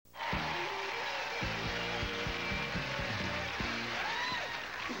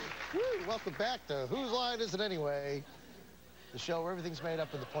welcome back to Whose Line Is It Anyway? The show where everything's made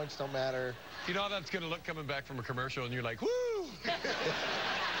up and the points don't matter. You know how that's going to look coming back from a commercial and you're like, woo!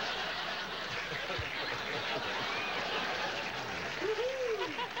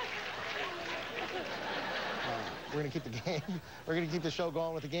 We're going to keep the game. We're going to keep the show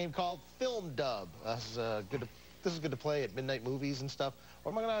going with a game called Film Dub. This is good to play at midnight movies and stuff.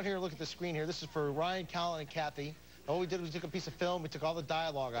 What am I going to out here look at the screen here? This is for Ryan, Collin, and Kathy. All we did was we took a piece of film, we took all the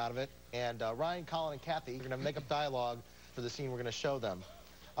dialogue out of it, and Ryan, Collin, and Kathy are going to make up dialogue for the scene we're going to show them.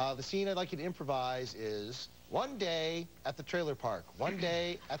 The scene I'd like you to improvise is one day at the trailer park. One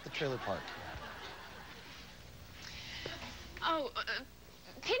day at the trailer park. Oh,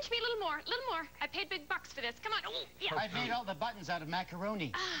 pinch me a little more, I paid big bucks for this. Come on. Oh, yeah. I made all the buttons out of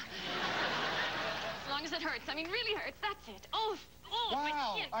macaroni. As long as it hurts. I mean, really hurts. That's it. Oh,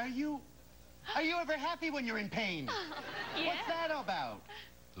 wow. My skin. Are you ever happy when you're in pain? Yeah? What's that about?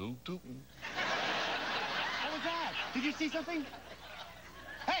 What was that? Did you see something?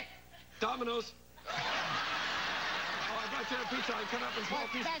 Hey! Domino's. Oh, I brought you a pizza. I cut up in small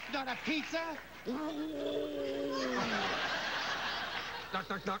pieces. That's not a pizza. Knock,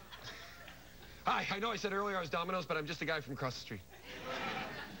 knock, knock. Hi, I know I said earlier I was Domino's, but I'm just a guy from across the street.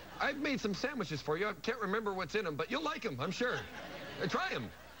 I've made some sandwiches for you. I can't remember what's in them, but you'll like them, I'm sure. Try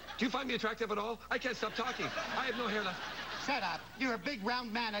them. Do you find me attractive at all? I can't stop talking. I have no hair left. Shut up. You're a big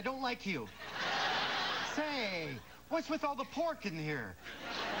round man. I don't like you. Say, what's with all the pork in here?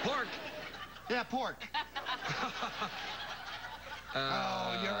 Pork? Yeah, pork.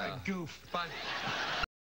 Oh, you're a goof. Fine.